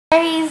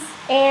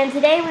And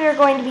today we are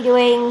going to be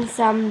doing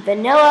some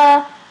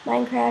vanilla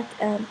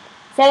Minecraft.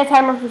 Set a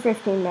timer for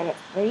 15 minutes,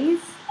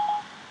 please.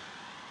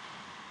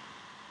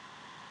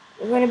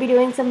 We're going to be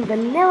doing some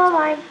vanilla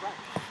Minecraft.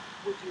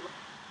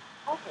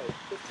 Okay,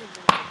 15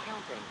 minutes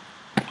counting.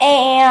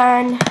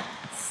 And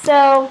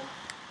so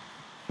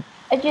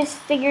I just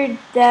figured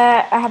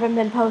that I haven't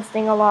been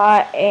posting a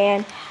lot,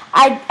 and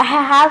I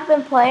have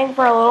been playing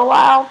for a little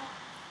while,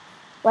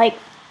 like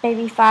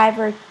maybe 5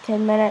 or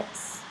 10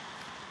 minutes,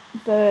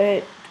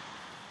 but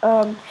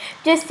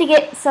just to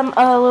get some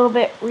a little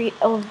bit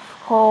of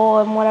coal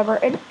and whatever.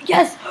 And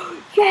yes,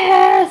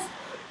 yes,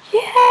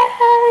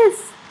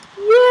 yes,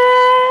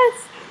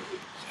 yes,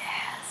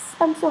 yes!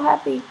 I'm so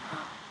happy.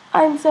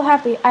 I'm so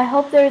happy. I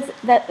hope there's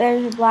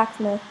a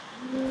blacksmith.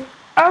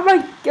 Oh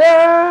my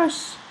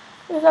gosh!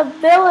 There's a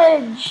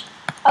village.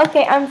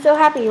 Okay, I'm so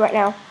happy right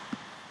now.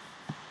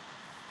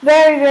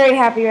 Very, very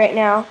happy right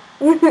now.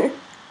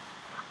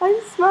 I'm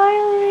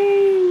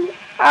smiling.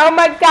 Oh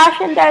my gosh,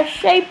 and there's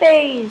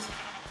shapies.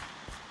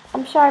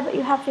 I'm sorry, but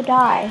you have to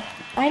die.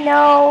 I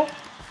know.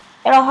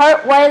 It'll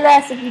hurt way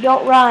less if you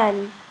don't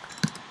run.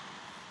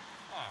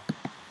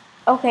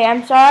 Okay,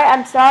 I'm sorry.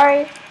 I'm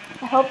sorry.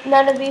 I hope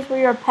none of these were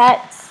your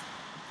pets,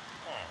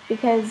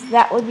 because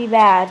that would be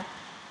bad.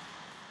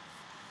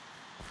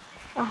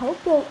 I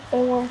hope they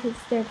weren't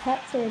their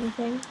pets or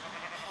anything.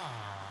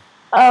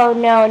 Oh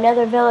no,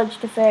 another village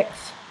to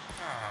fix.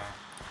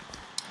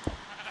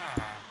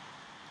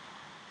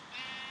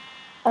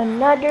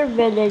 Another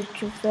village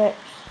to fix.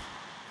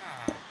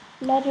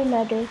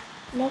 Another.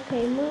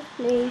 Okay, move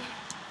please.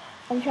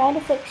 I'm trying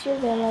to fix your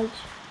village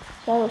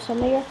so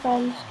some of your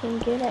friends can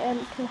get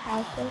into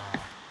houses.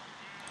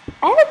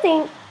 I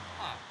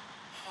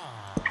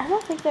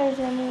don't think there's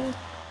any.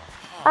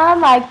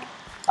 I'm like,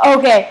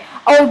 okay.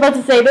 I was about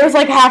to say there's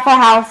like half a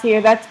house here.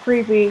 That's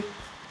creepy.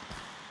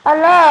 Oh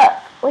look,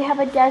 we have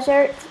a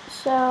desert.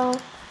 So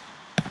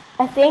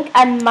I think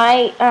I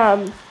might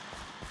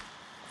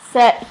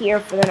set here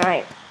for the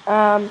night.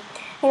 Hang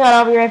on,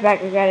 I'll be right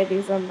back. I gotta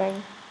do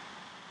something.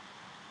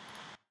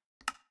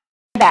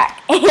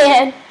 Back.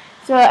 And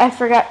so I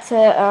forgot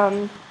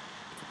to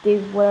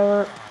do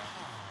whatever.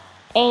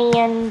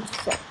 And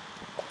so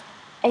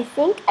I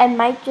think I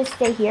might just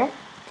stay here,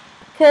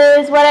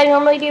 because what I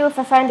normally do if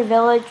I find a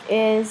village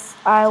is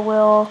I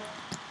will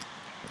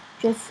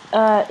just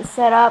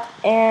set up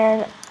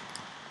and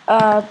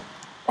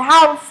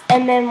house,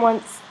 and then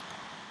once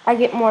I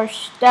get more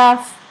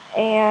stuff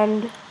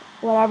and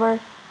whatever,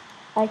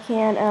 I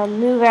can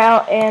move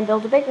out and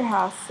build a bigger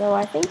house. So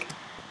I think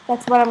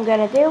that's what I'm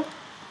gonna do.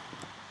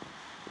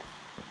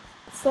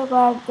 So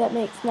glad. That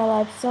makes my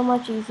life so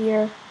much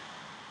easier.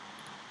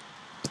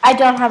 I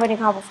don't have any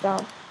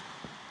cobblestone.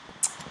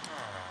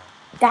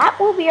 That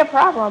will be a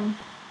problem.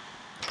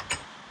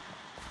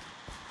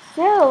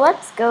 So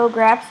let's go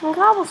grab some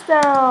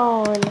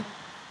cobblestone.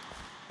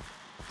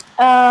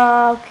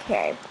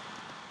 Okay.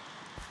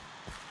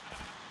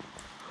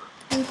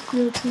 I'm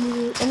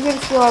gonna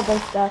steal all their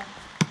stuff.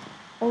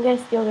 I'm gonna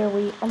steal their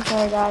wheat. I'm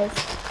sorry, guys.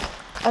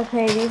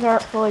 Okay, these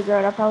aren't fully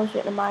grown. I probably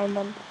shouldn't have mined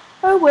them.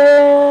 Oh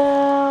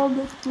well,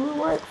 this will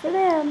work for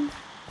them.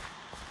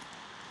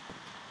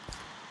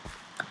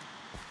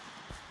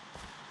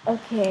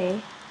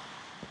 Okay.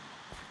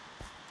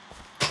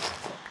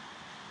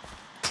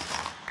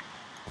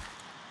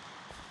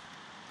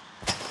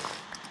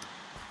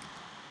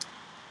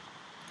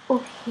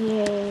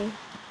 Okay.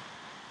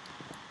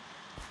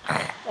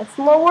 That's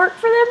more work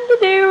for them to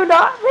do,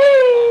 not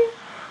me.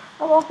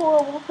 I'm a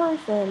horrible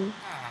person.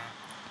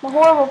 I'm a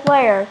horrible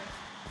player.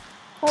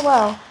 Oh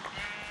well.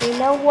 You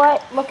know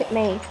what? Look at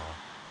me.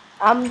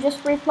 I'm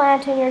just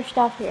replanting your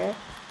stuff here.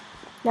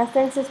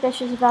 Nothing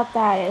suspicious about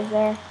that, is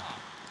there?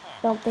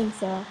 Don't think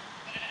so.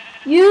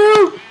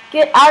 You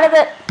get out of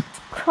the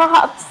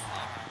crops.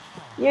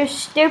 You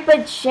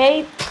stupid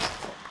sheep.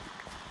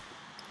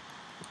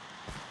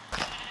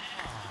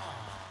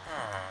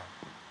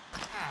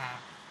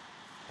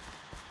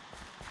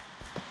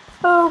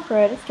 Oh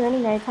crap, it's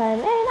turning nighttime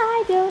and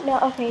I don't know.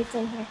 Okay, it's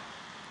in here.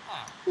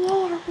 Yay,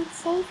 I'll be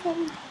safe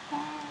in my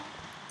bed.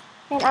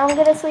 And I'm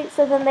gonna sleep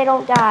so then they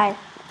don't die.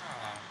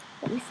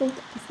 Let me sleep.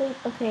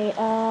 Okay,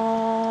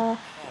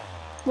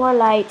 more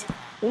light.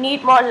 We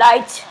need more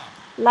light.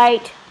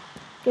 Light.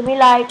 Give me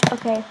light.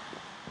 Okay.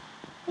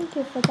 Thank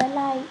you for the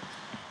light.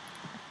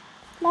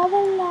 Love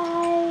and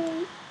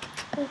light.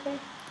 Okay.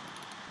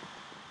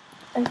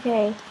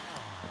 Okay.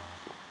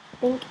 I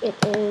think it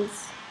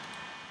is.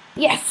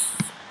 Yes!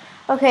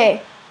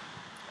 Okay.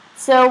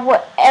 So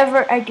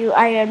whatever I do,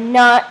 I am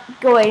not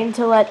going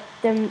to let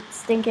them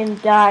stinking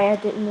die. I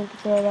didn't mean to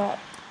say that.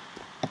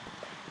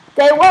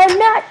 They will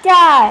not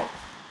die.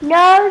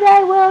 No,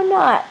 they will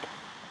not.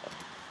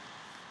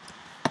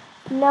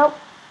 Nope.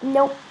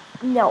 Nope.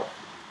 Nope.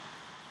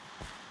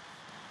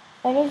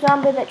 Any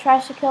zombie that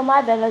tries to kill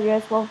my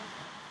villagers will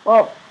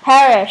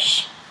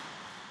perish.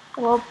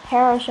 Will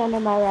perish under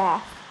my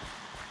wrath.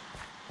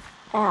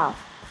 Ow.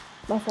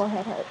 My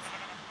forehead hurts.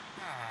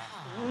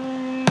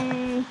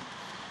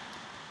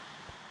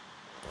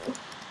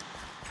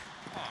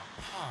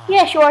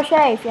 Yes, you are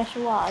safe. Yes,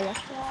 you are. Yes,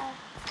 you are.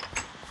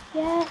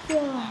 Yes, you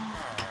are.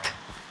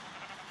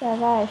 Yeah,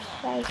 that is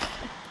safe.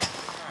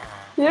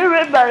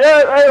 Yeah,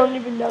 I don't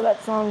even know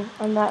that song.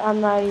 I'm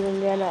not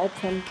even gonna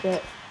attempt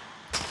it.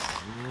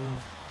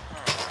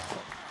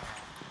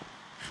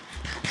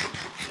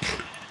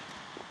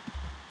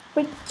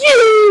 But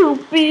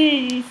you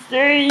be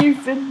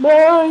safe in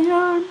my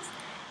arms.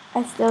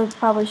 I still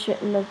probably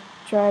shouldn't have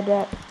tried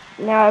that.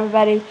 Now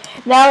that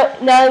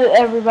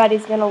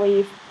everybody's gonna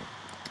leave.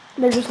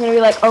 They're just gonna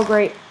be like, oh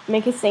great,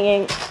 make it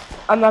singing.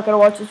 I'm not gonna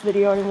watch this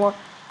video anymore.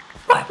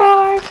 Bye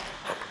bye.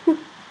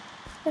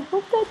 I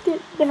hope that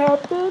didn't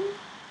happen.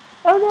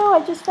 Oh no, I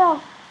just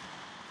fell.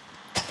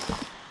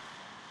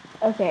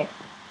 Okay.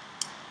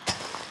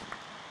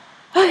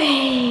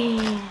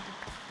 Okay.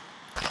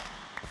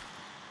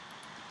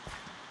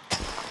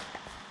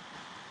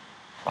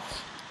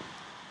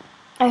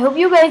 I hope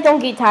you guys don't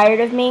get tired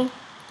of me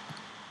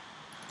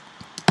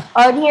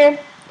on here,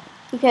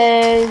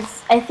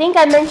 because I think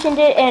I mentioned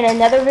it in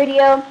another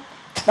video,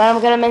 but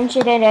I'm gonna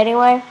mention it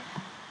anyway.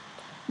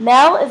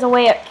 Mel is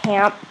away at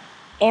camp,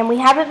 and we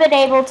haven't been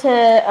able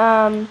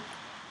to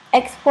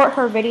export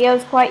her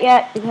videos quite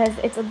yet because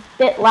it's a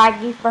bit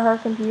laggy for her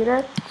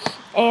computer,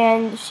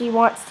 and she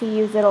wants to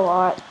use it a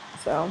lot.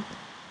 So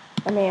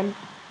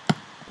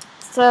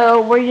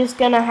we're just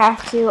gonna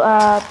have to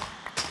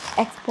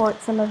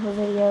export some of her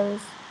videos.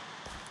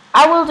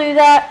 I will do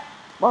that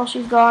while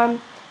she's gone,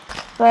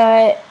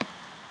 but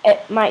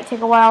it might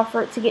take a while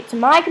for it to get to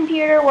my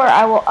computer where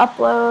I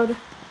upload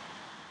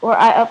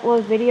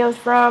videos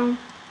from,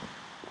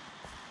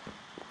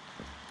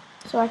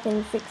 so I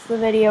can fix the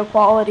video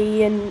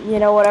quality and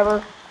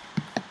whatever.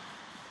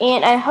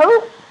 And I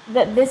hope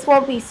that this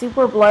won't be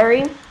super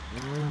blurry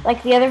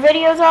like the other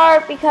videos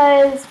are,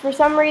 because for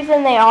some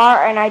reason they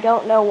are, and I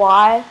don't know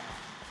why.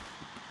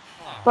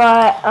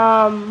 But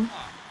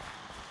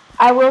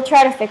I will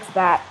try to fix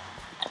that.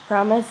 I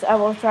promise I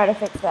will try to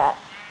fix that.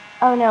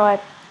 Oh no,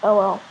 oh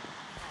well.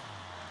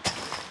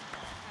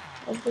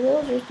 The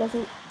villagers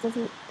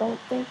don't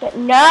think that.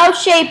 No,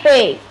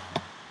 Shapey!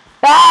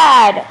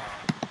 Bad!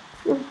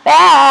 You're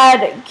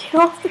bad! Get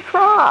off the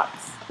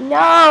crops!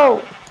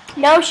 No!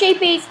 No,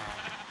 Shapeys!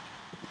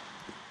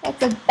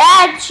 That's a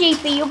bad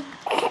sheepy. You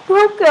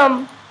broke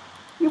them.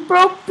 You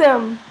broke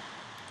them.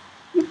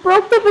 You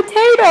broke the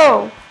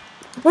potato.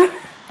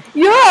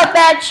 You're a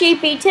bad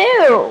sheepy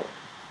too.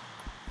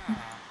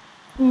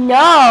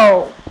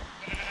 No.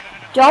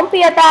 Don't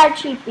be a bad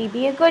sheepy.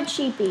 Be a good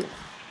sheepy.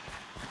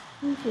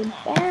 You're a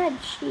bad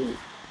sheep.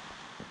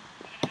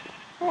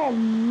 They're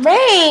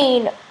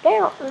mean. They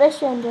don't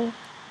listen to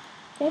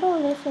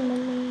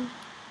me.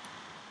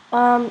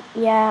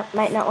 Yeah,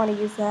 might not want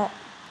to use that.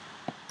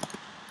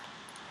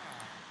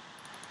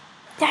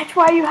 That's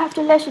why you have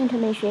to listen to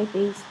me,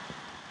 Shapies.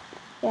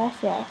 Yes.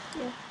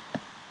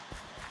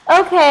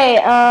 Okay,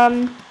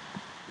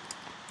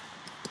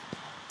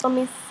 let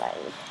me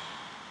see.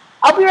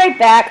 I'll be right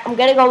back. I'm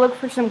gonna go look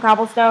for some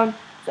cobblestone,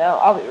 so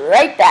I'll be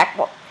right back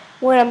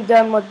when I'm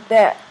done with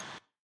that.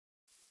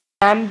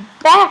 I'm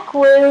back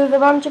with a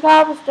bunch of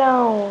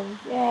cobblestone.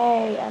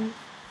 Yay, I'm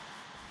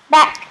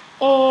back.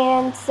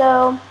 And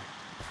so,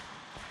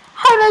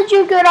 how did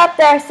you get up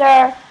there,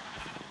 sir?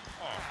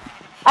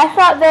 I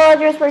thought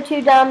villagers were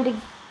too dumb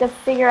to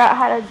figure out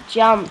how to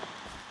jump.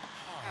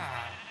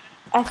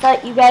 I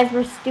thought you guys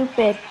were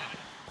stupid.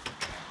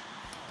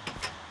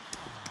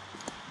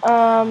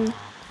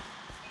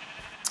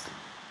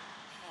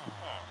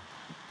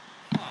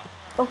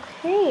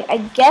 Okay, I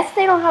guess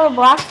they don't have a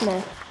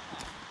blacksmith.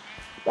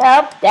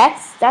 Well,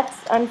 that's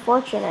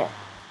unfortunate.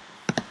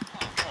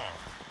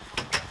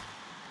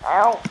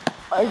 Ow.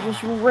 I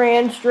just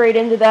ran straight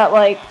into that,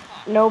 like,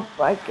 nope,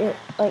 like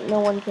no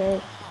one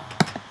cares.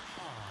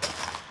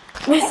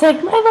 It's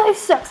like, my life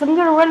sucks, I'm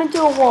gonna run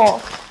into a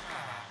wall.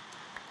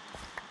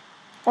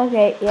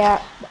 Okay,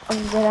 yeah, a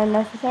bit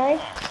unnecessary.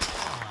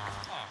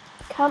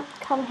 Come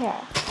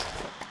here.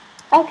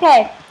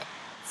 Okay,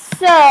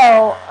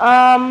 so,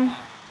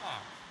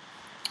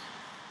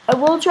 I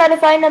will try to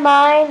find a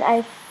mine.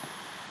 I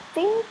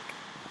think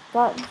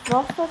that's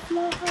off of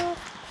my house.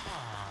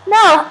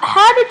 No,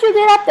 how did you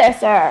get up there,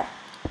 sir?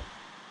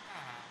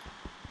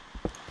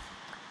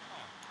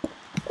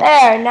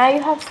 There, now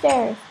you have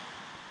stairs.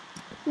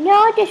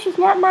 No, this is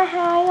not my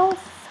house.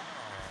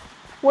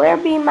 Where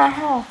be my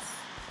house?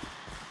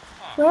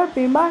 Where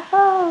be my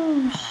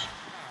house?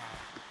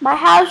 My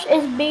house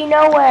is be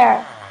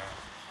nowhere.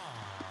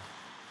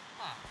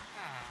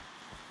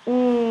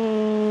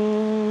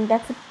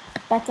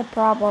 That's a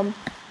problem.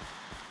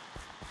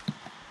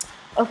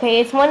 Okay,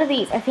 it's one of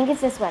these. I think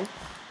it's this one.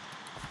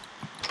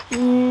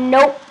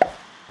 Nope.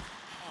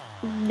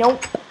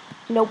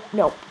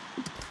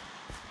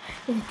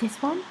 Is it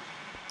this one?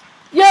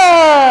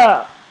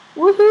 Yeah!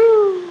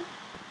 Woohoo!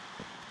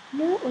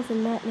 No, it was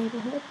in that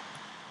neighborhood.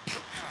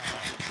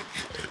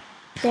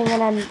 Dang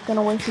it, I'm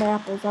gonna waste my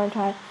apples, aren't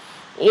I?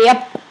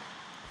 Yep.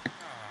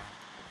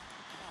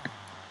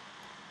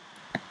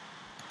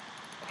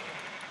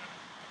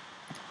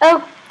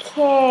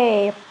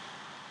 Okay.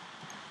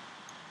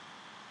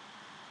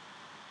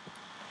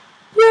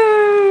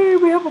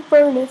 a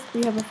furnace.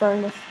 We have a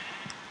furnace.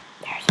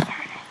 There's a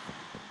furnace.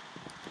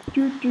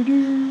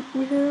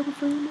 We have a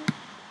furnace.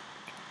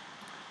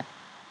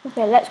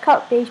 Okay, let's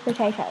cook these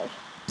potatoes.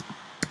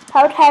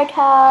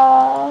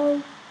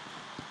 Potato.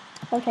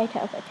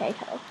 Potato,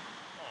 potato.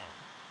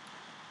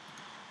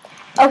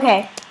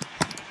 Okay.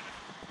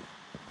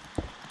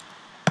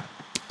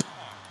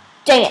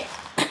 Dang it.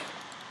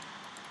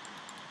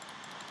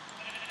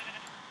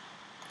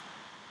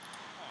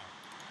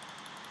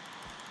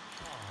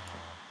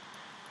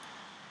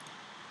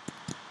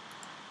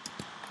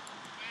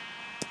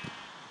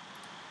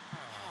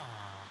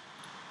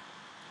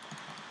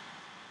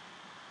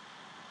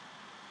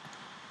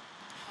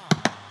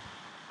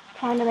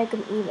 Trying to make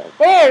them even.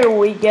 There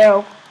we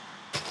go.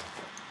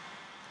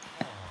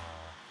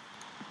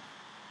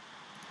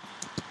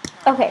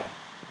 Okay.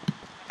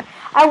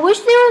 I wish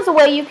there was a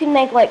way you can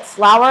make like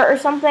flour or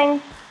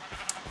something.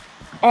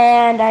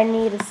 And I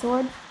need a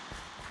sword.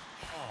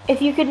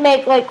 If you could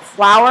make like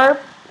flour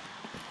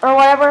or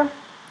whatever,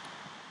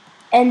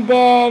 and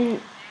then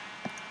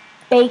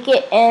bake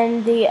it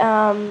in the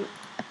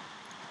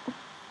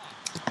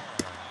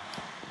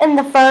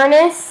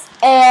furnace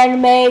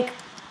and make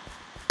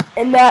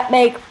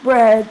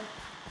bread.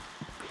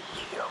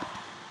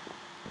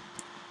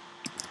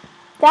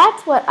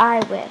 That's what I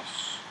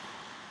wish.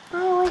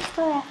 I wish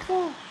for a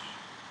fish.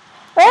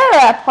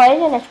 A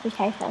poisonous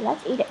potato.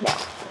 Let's eat it now.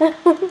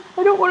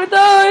 I don't want to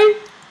die.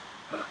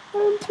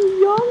 I'm too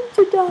young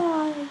to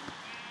die.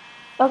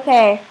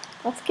 Okay,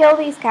 let's kill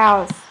these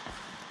cows.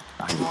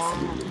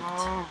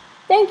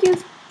 Thank you.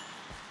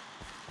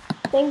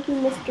 Thank you,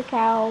 Mr.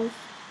 Cows.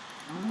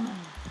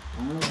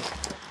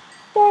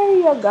 There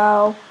you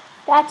go.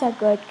 That's a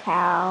good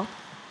cow.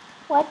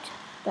 What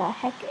the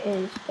heck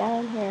is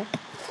down here?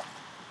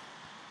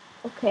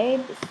 Okay,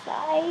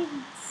 besides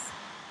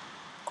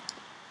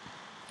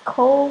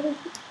coal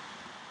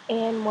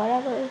and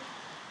whatever.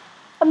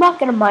 I'm not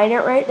gonna mine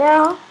it right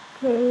now.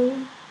 Okay.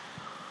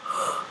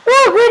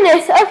 Oh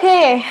goodness,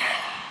 okay.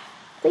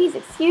 Please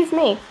excuse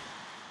me.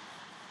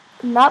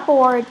 I'm not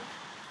bored.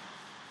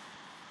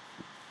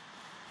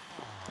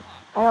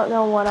 I don't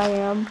know what I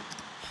am.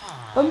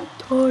 I'm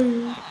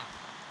tired.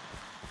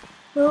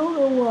 I don't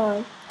know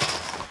why.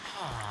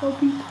 I'll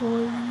be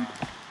tired.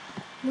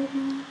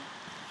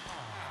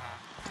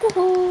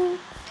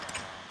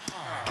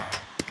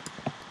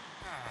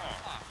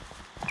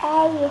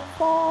 I will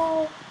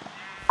fall.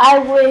 I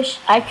wish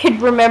I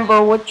could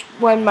remember which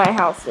one my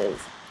house is.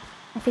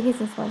 I think it's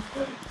this one.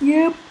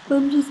 Yep,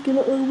 I'm just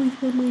gonna always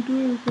have my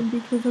door open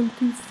because I'm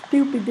too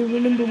stupid to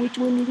remember which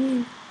one it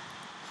is.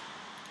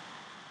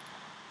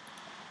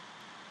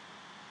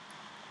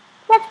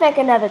 Let's make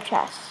another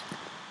chest.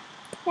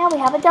 Now we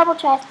have a double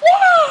chest.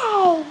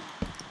 Yay!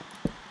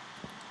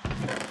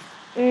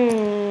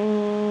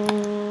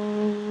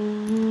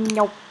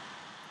 Nope.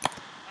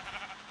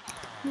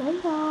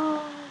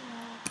 No.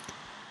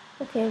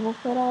 Okay, we'll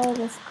put all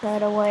this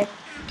crud away.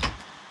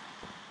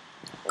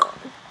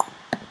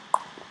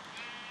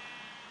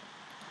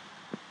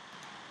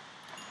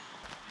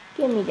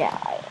 Give me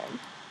that iron.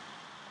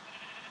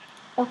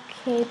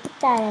 Okay, put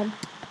that in.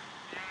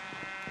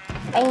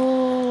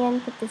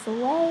 And put this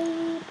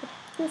away. Put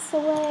this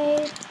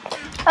away.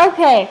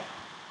 Okay.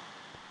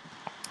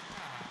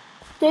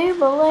 Do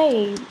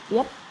believe.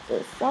 Yep,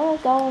 the sun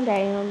is going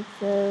down.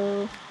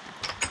 So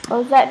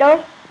close that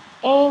door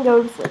and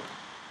go to sleep.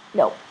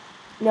 No.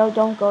 No,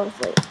 don't go to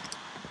sleep.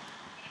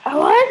 I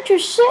want to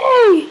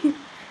see.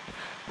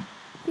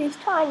 These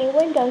tiny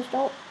windows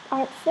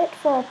aren't fit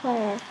for a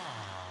player.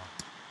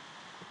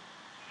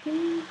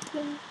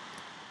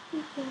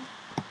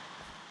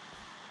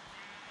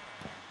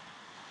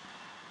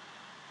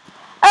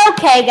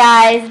 Okay,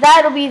 guys,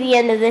 that'll be the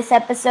end of this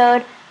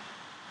episode.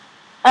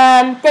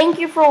 Thank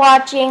you for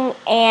watching,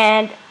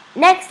 and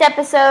next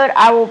episode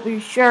I will be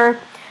sure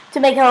to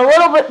make it a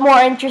little bit more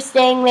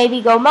interesting. Maybe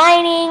go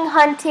mining,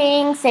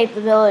 hunting, save the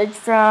village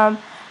from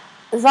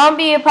the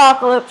zombie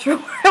apocalypse, or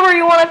whatever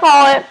you want to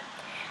call it.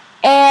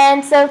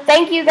 And so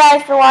thank you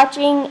guys for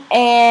watching,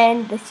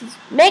 and this is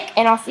Mick,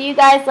 and I'll see you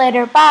guys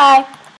later. Bye!